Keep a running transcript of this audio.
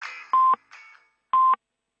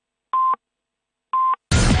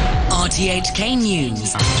RTHK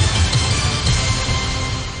News.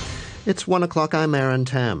 It's 1 o'clock. I'm Aaron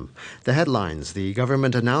Tam. The headlines. The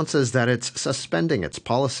government announces that it's suspending its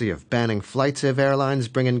policy of banning flights if airlines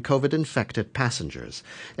bring in COVID-infected passengers.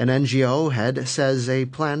 An NGO head says a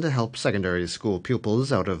plan to help secondary school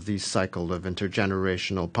pupils out of the cycle of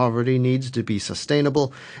intergenerational poverty needs to be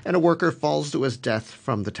sustainable, and a worker falls to his death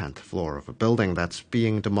from the 10th floor of a building that's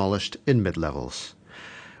being demolished in mid-levels.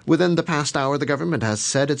 Within the past hour, the government has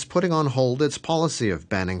said it's putting on hold its policy of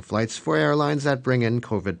banning flights for airlines that bring in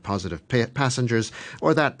COVID-positive passengers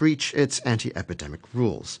or that breach its anti-epidemic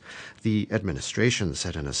rules. The administration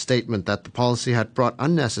said in a statement that the policy had brought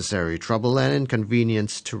unnecessary trouble and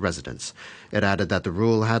inconvenience to residents. It added that the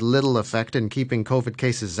rule had little effect in keeping COVID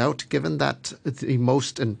cases out, given that the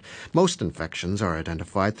most infections are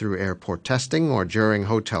identified through airport testing or during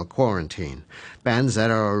hotel quarantine. Bans that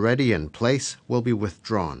are already in place will be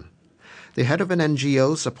withdrawn. The head of an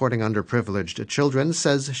NGO supporting underprivileged children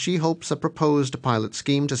says she hopes a proposed pilot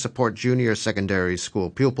scheme to support junior secondary school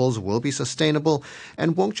pupils will be sustainable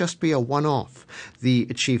and won't just be a one-off. The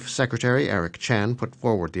Chief Secretary, Eric Chan, put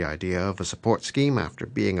forward the idea of a support scheme after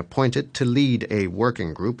being appointed to lead a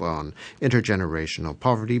working group on intergenerational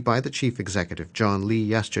poverty by the Chief Executive, John Lee,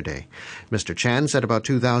 yesterday. Mr. Chan said about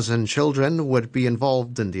 2,000 children would be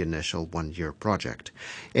involved in the initial one-year project.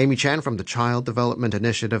 Amy Chan from the Child Development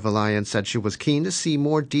Initiative Alliance said she was keen to see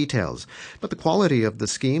more details, but the quality of the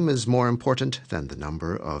scheme is more important than the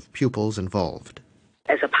number of pupils involved.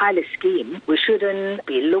 As a pilot scheme, we shouldn't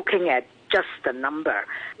be looking at just the number.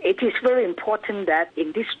 It is very important that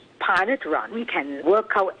in this pilot run, we can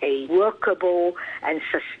work out a workable and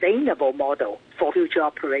sustainable model for future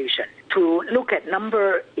operation. To look at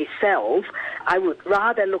number itself, I would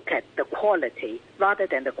rather look at the quality rather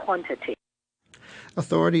than the quantity.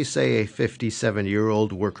 Authorities say a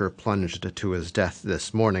 57-year-old worker plunged to his death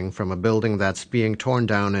this morning from a building that's being torn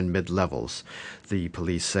down in mid-levels. The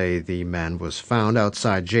police say the man was found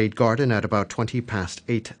outside Jade Garden at about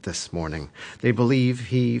 8:20 this morning. They believe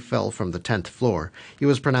he fell from the 10th floor. He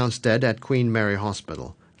was pronounced dead at Queen Mary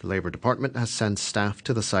Hospital. The Labour Department has sent staff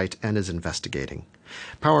to the site and is investigating.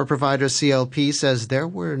 Power provider CLP says there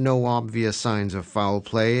were no obvious signs of foul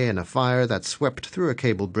play in a fire that swept through a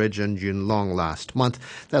cable bridge in Yuen Long last month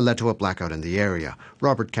that led to a blackout in the area.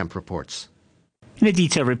 Robert Kemp reports. In a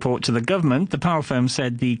detailed report to the government, the power firm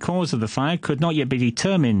said the cause of the fire could not yet be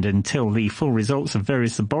determined until the full results of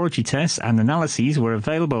various laboratory tests and analyses were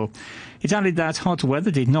available. It added that hot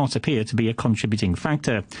weather did not appear to be a contributing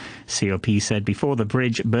factor. COP said before the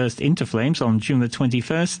bridge burst into flames on June the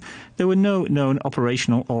 21st, there were no known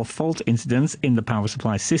operational or fault incidents in the power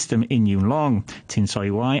supply system in Yuen Long, Tin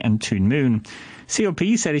Soi Wai and Tuen Mun.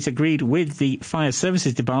 COP said it agreed with the Fire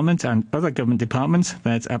Services Department and other government departments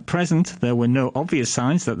that at present there were no obvious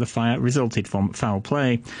signs that the fire resulted from foul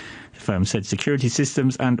play. The firm said security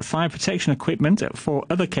systems and fire protection equipment for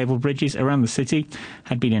other cable bridges around the city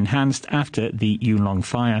had been enhanced after the Yuen Long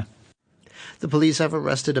fire. The police have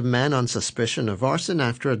arrested a man on suspicion of arson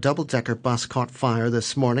after a double-decker bus caught fire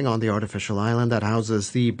this morning on the artificial island that houses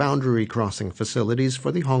the boundary crossing facilities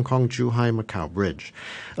for the Hong Kong-Zhuhai-Macau Bridge.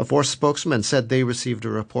 A Force spokesman said they received a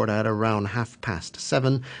report at around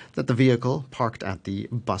 7:30 that the vehicle parked at the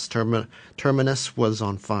bus terminus was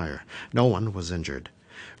on fire. No one was injured.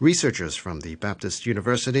 Researchers from the Baptist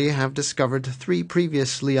University have discovered 3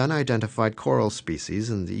 previously unidentified coral species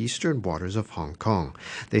in the eastern waters of Hong Kong.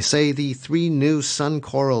 They say the 3 new sun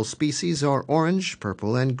coral species are orange,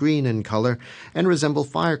 purple, and green in color and resemble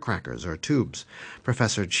firecrackers or tubes.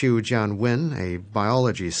 Professor Chiu Jian-Win, a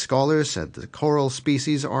biology scholar, said the coral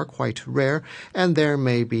species are quite rare and there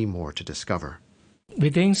may be more to discover.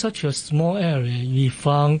 Within such a small area, we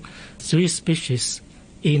found 3 species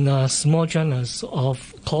in a small genus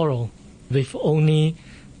of coral with only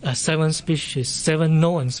 7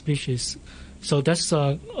 known species. So that's,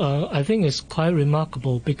 I think it's quite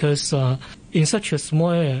remarkable because in such a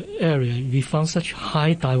small area, we found such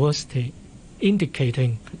high diversity,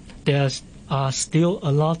 indicating there are still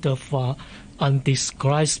a lot of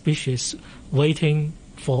undescribed species waiting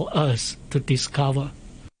for us to discover.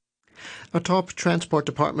 A top Transport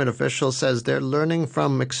Department official says they're learning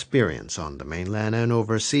from experience on the mainland and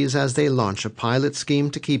overseas as they launch a pilot scheme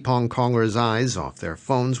to keep Hong Kongers' eyes off their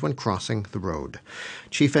phones when crossing the road.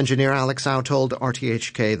 Chief Engineer Alex Au told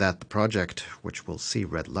RTHK that the project, which will see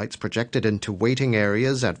red lights projected into waiting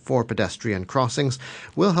areas at 4 pedestrian crossings,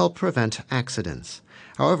 will help prevent accidents.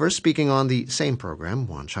 However, speaking on the same program,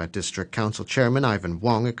 Wan Chai District Council Chairman Ivan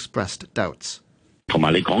Wong expressed doubts.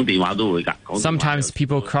 Sometimes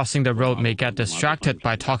people crossing the road may get distracted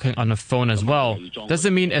by talking on the phone as well.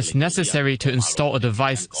 Doesn't mean it's necessary to install a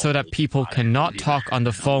device so that people cannot talk on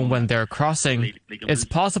the phone when they're crossing. It's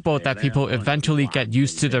possible that people eventually get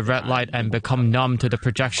used to the red light and become numb to the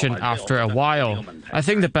projection after a while. I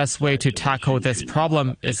think the best way to tackle this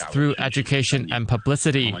problem is through education and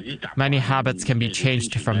publicity. Many habits can be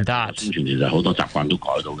changed from that.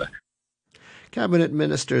 Cabinet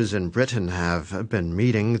ministers in Britain have been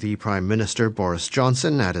meeting the Prime Minister Boris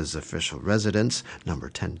Johnson at his official residence, number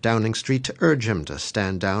 10 Downing Street, to urge him to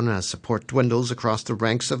stand down as support dwindles across the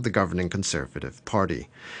ranks of the governing Conservative Party.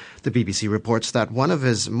 The BBC reports that one of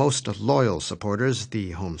his most loyal supporters,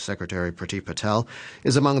 the Home Secretary Priti Patel,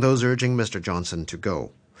 is among those urging Mr. Johnson to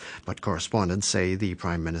go. But correspondents say the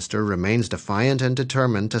Prime Minister remains defiant and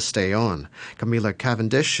determined to stay on. Camilla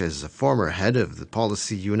Cavendish is a former head of the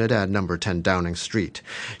policy unit at number 10 Downing Street.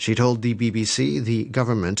 She told the BBC the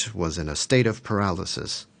government was in a state of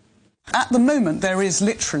paralysis. At the moment, there is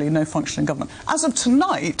literally no functioning government. As of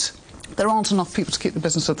tonight, there aren't enough people to keep the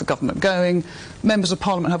business of the government going. Members of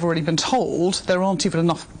Parliament have already been told there aren't even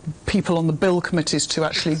enough people on the bill committees to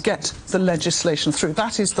actually get the legislation through.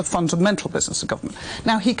 That is the fundamental business of government.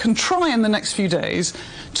 Now, he can try in the next few days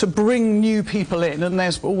to bring new people in, and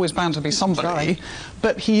there's always bound to be somebody,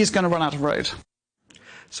 but he is going to run out of road.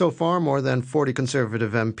 So far, more than 40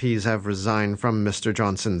 Conservative MPs have resigned from Mr.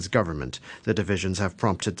 Johnson's government. The divisions have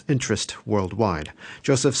prompted interest worldwide.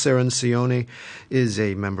 Joseph Cirincione is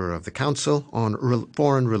a member of the Council on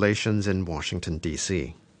Foreign Relations in Washington,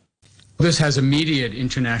 D.C. This has immediate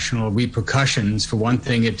international repercussions. For one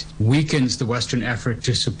thing, it weakens the Western effort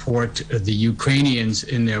to support the Ukrainians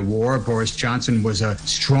in their war. Boris Johnson was a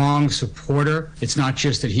strong supporter. It's not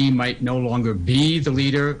just that he might no longer be the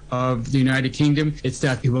leader of the United Kingdom. It's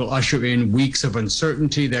that he will usher in weeks of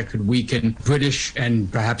uncertainty that could weaken British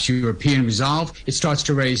and perhaps European resolve. It starts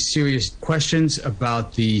to raise serious questions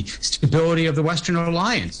about the stability of the Western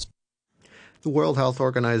alliance. The World Health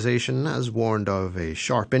Organization has warned of a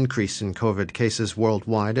sharp increase in COVID cases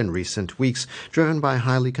worldwide in recent weeks, driven by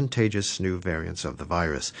highly contagious new variants of the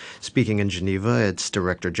virus. Speaking in Geneva, its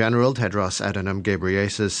Director General, Tedros Adhanom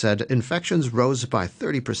Ghebreyesus, said infections rose by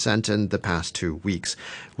 30% in the past 2 weeks,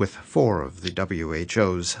 with 4 of the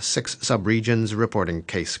WHO's 6 subregions reporting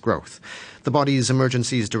case growth. The body's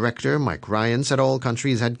emergencies director, Mike Ryan, said all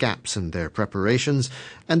countries had gaps in their preparations,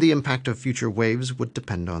 and the impact of future waves would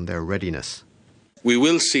depend on their readiness. We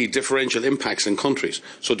will see differential impacts in countries.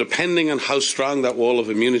 So depending on how strong that wall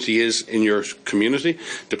of immunity is in your community,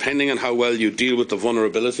 depending on how well you deal with the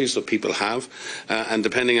vulnerabilities that people have, and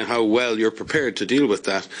depending on how well you're prepared to deal with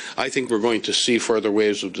that, I think we're going to see further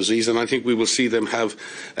waves of disease, and I think we will see them have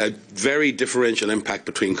a very differential impact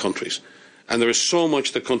between countries. And there is so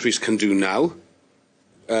much that countries can do now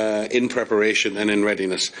in preparation and in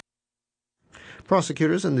readiness.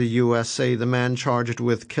 Prosecutors in the U.S. say the man charged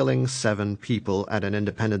with killing 7 people at an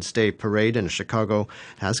Independence Day parade in Chicago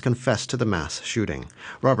has confessed to the mass shooting.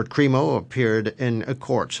 Robert Crimo appeared in a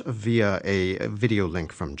court via a video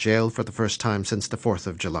link from jail for the first time since the 4th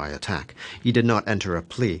of July attack. He did not enter a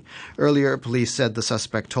plea. Earlier, police said the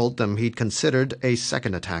suspect told them he'd considered a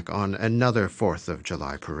second attack on another 4th of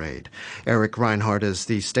July parade. Eric Reinhardt is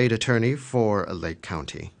the state attorney for Lake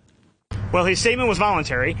County. Well, his statement was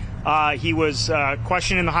voluntary. He was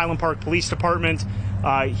questioned in the Highland Park Police Department.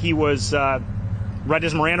 He was read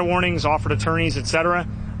his Miranda warnings, offered attorneys, etc.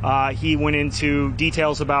 He went into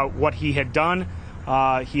details about what he had done.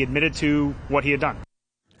 He admitted to what he had done.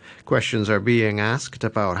 Questions are being asked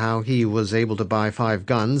about how he was able to buy 5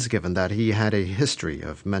 guns, given that he had a history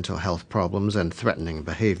of mental health problems and threatening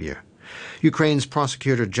behavior. Ukraine's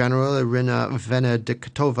Prosecutor General Irina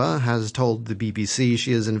Venediktova has told the BBC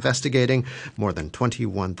she is investigating more than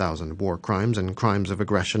 21,000 war crimes and crimes of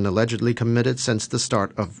aggression allegedly committed since the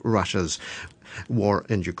start of Russia's war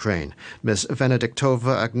in Ukraine. Ms.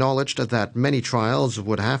 Venediktova acknowledged that many trials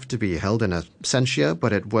would have to be held in absentia,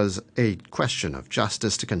 but it was a question of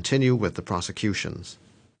justice to continue with the prosecutions.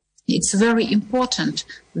 It's very important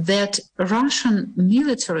that Russian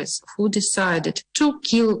militaries who decided to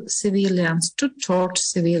kill civilians, to torture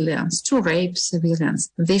civilians, to rape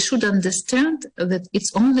civilians, they should understand that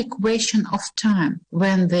it's only a question of time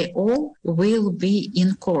when they all will be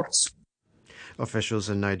in courts. Officials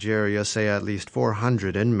in Nigeria say at least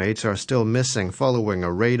 400 inmates are still missing following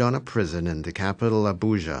a raid on a prison in the capital,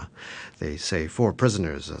 Abuja. They say 4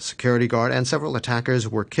 prisoners, a security guard, and several attackers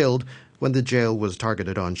were killed when the jail was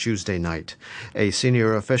targeted on Tuesday night. A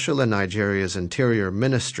senior official in Nigeria's Interior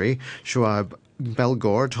Ministry, Shuaib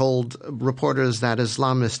Belgore told reporters that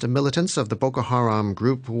Islamist militants of the Boko Haram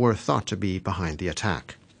group were thought to be behind the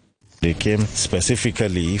attack. They came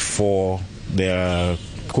specifically for their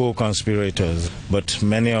co-conspirators, but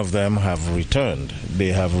many of them have returned. They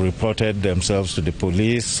have reported themselves to the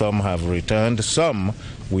police. Some have returned. Some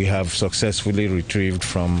we have successfully retrieved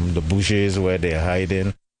from the bushes where they're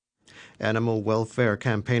hiding. Animal welfare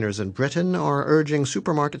campaigners in Britain are urging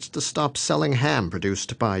supermarkets to stop selling ham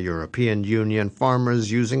produced by European Union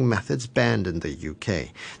farmers using methods banned in the UK.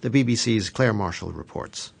 The BBC's Claire Marshall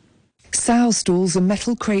reports. Sow stalls are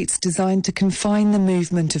metal crates designed to confine the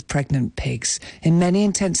movement of pregnant pigs. In many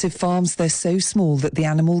intensive farms, they're so small that the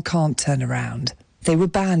animal can't turn around. They were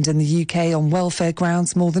banned in the UK on welfare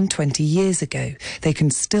grounds more than 20 years ago. They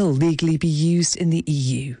can still legally be used in the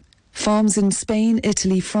EU. Farms in Spain,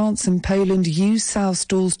 Italy, France and Poland use sow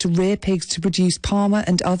stalls to rear pigs to produce Parma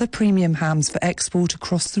and other premium hams for export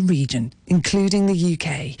across the region, including the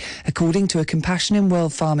UK, according to a Compassion in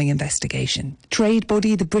World Farming investigation. Trade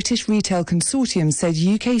body the British Retail Consortium said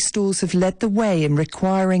UK stores have led the way in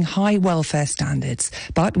requiring high welfare standards,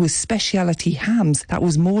 but with specialty hams that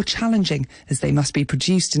was more challenging as they must be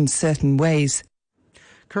produced in certain ways.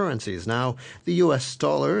 Currencies now. The US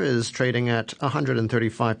dollar is trading at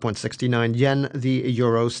 135.69 yen. The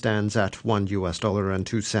euro stands at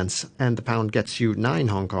 $1 and the pound gets you 9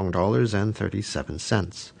 Hong Kong dollars and 37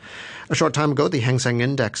 cents. A short time ago, the Hang Seng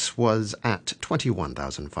Index was at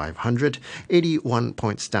 21,500, 81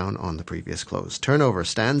 points down on the previous close. Turnover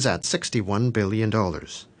stands at $61 billion.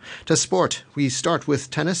 To sport, we start with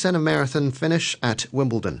tennis and a marathon finish at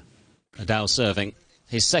Wimbledon. Nadal serving.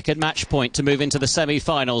 His second match point to move into the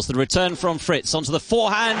semi-finals. The return from Fritz onto the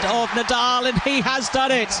forehand of Nadal, and he has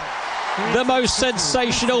done it. The most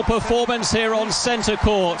sensational performance here on centre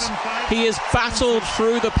court. He has battled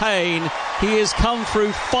through the pain. He has come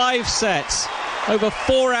through 5 sets, over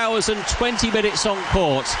 4 hours and 20 minutes on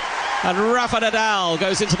court. And Rafa Nadal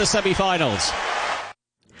goes into the semi-finals.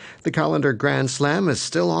 The calendar Grand Slam is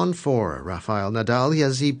still on for Rafael Nadal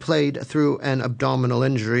as he played through an abdominal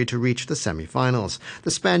injury to reach the semi-finals.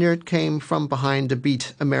 The Spaniard came from behind to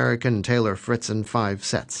beat American Taylor Fritz in 5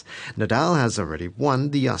 sets. Nadal has already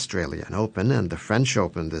won the Australian Open and the French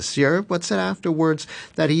Open this year, but said afterwards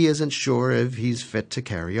that he isn't sure if he's fit to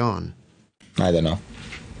carry on. I don't know.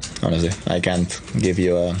 Honestly, I can't give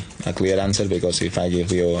you a clear answer, because if I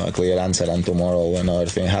give you a clear answer and tomorrow another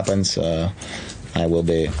thing happens, I will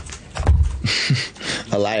be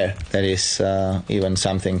a liar. There is even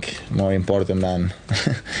something more important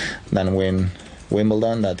than win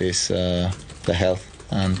Wimbledon. That is the health,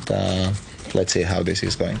 and let's see how this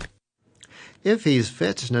is going. If he's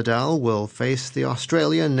fit, Nadal will face the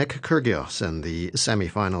Australian Nick Kyrgios in the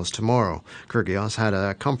semi-finals tomorrow. Kyrgios had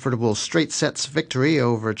a comfortable straight sets victory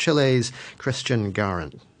over Chile's Christian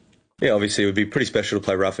Garin. Yeah, obviously it would be pretty special to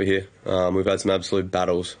play Rafa here. We've had some absolute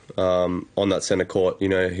battles on that centre court. You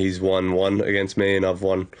know, he's won one against me and I've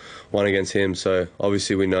won one against him. So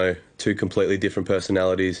obviously we know two completely different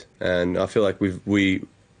personalities, and I feel like we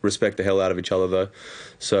respect the hell out of each other though.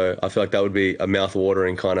 So I feel like that would be a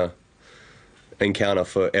mouth-watering kind of encounter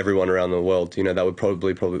for everyone around the world. You know, that would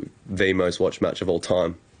probably the most watched match of all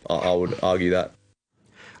time. I would argue that.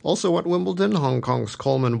 Also at Wimbledon, Hong Kong's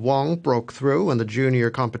Coleman Wong broke through in the junior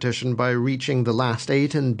competition by reaching the last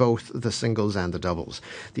 8 in both the singles and the doubles.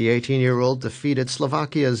 The 18-year-old defeated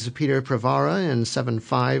Slovakia's Peter Prevara in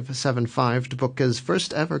 7-5, 7-5 to book his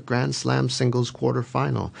first ever Grand Slam singles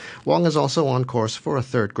quarter-final. Wong is also on course for a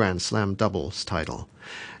third Grand Slam doubles title.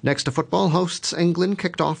 Next to football, hosts England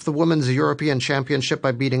kicked off the Women's European Championship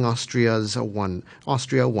by beating Austria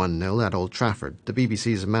 1-0 at Old Trafford. The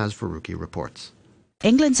BBC's Maz Faruqi reports.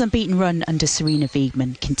 England's unbeaten run under Serena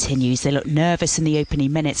Wiegmann continues. They look nervous in the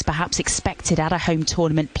opening minutes, perhaps expected at a home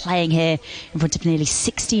tournament, playing here in front of nearly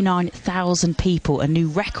 69,000 people, a new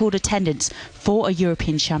record attendance for a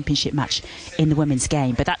European Championship match in the women's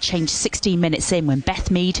game. But that changed 16 minutes in when Beth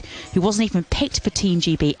Mead, who wasn't even picked for Team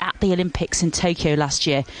GB at the Olympics in Tokyo last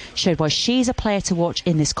year, showed why she's a player to watch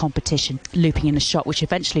in this competition, looping in a shot which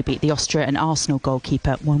eventually beat the Austria and Arsenal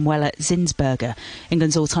goalkeeper Manuela Zinsberger.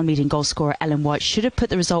 England's all-time leading goalscorer Ellen White should have put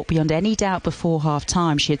the result beyond any doubt before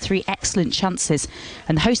half-time. She had 3 excellent chances,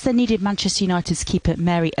 and the hosts then needed Manchester United's keeper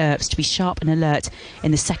Mary Earps to be sharp and alert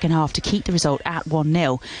in the second half to keep the result at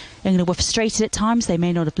 1-0. England were frustrated at times. They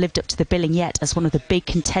may not have lived up to the billing yet as one of the big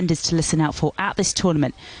contenders to listen out for at this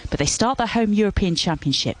tournament, but they start their home European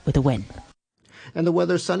Championship with a win. And the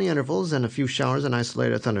weather, sunny intervals and a few showers and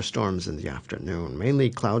isolated thunderstorms in the afternoon. Mainly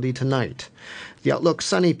cloudy tonight. The outlook,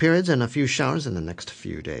 sunny periods and a few showers in the next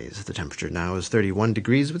few days. The temperature now is 31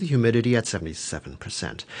 degrees with the humidity at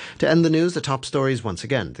 77%. To end the news, the top stories once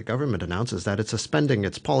again. The government announces that it's suspending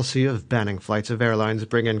its policy of banning flights of airlines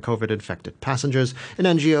bring in COVID-infected passengers. An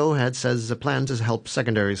NGO head says the plan to help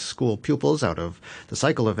secondary school pupils out of the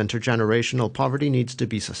cycle of intergenerational poverty needs to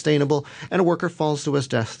be sustainable. And a worker falls to his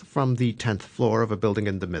death from the 10th floor of a building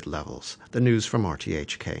in the mid-levels. The news from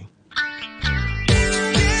RTHK.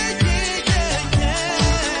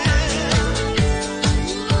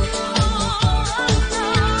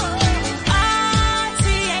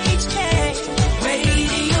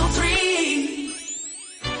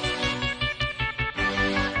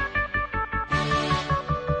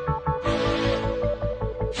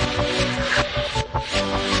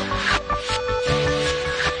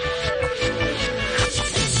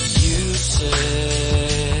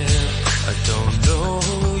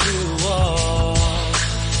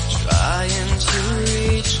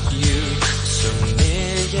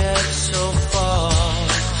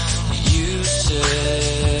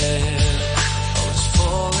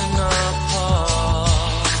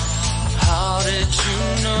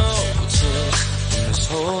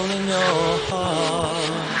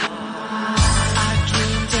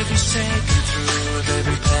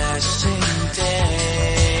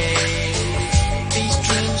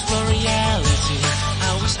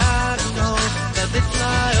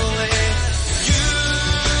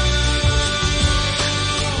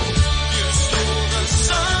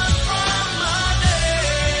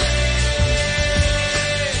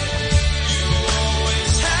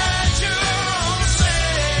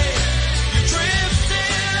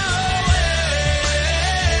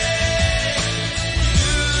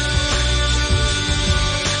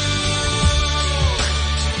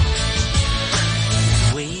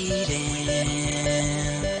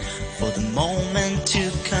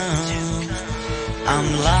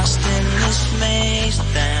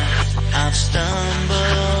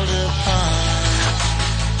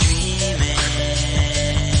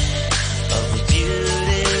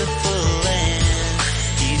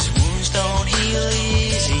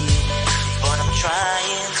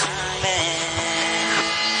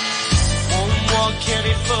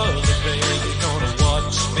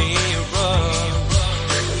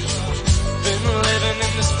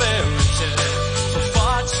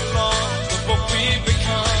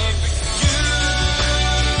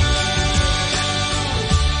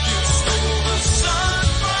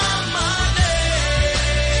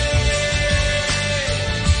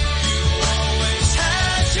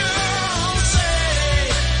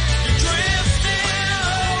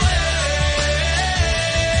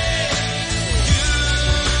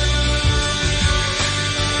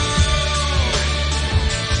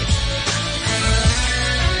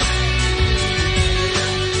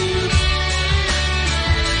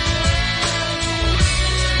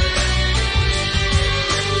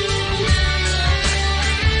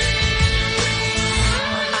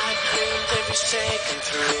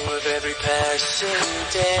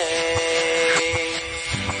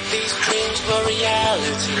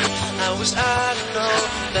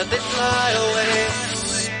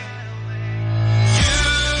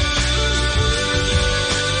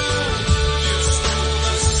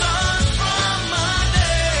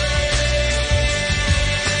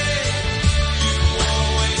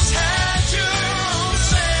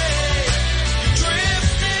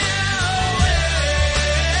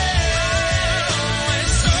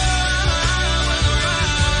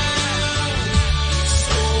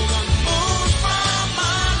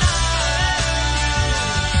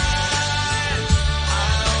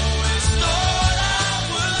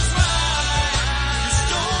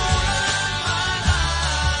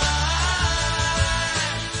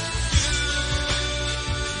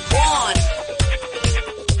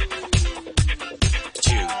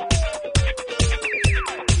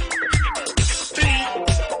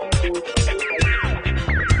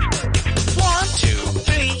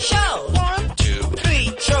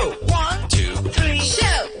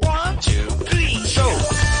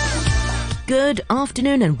 Good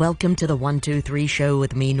afternoon and welcome to the 123 show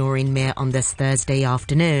with me, Noreen Mir, on this Thursday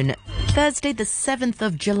afternoon. Thursday the 7th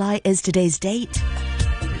of July is today's date.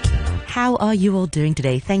 How are you all doing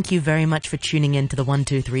today? Thank you very much for tuning in to the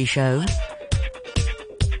 123 show.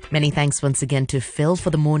 Many thanks once again to Phil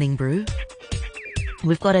for the morning brew.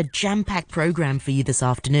 We've got a jam-packed program for you this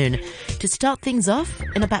afternoon. To start things off,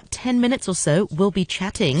 in about 10 minutes or so, we'll be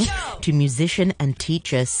chatting to musician and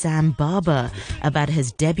teacher Sam Barber about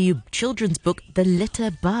his debut children's book, The Litter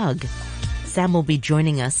Bug. Sam will be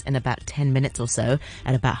joining us in about 10 minutes or so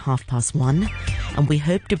at about 1:30. And we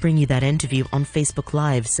hope to bring you that interview on Facebook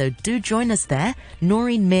Live. So do join us there.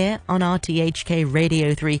 Noreen Mir on RTHK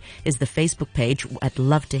Radio 3 is the Facebook page. I'd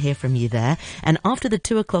love to hear from you there. And after the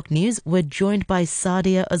 2 o'clock news, we're joined by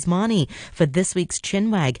Sadia Osmani for this week's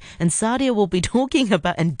Chinwag. And Sadia will be talking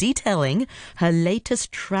about and detailing her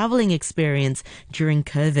latest traveling experience during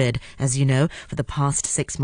COVID. As you know, for the past 6 months,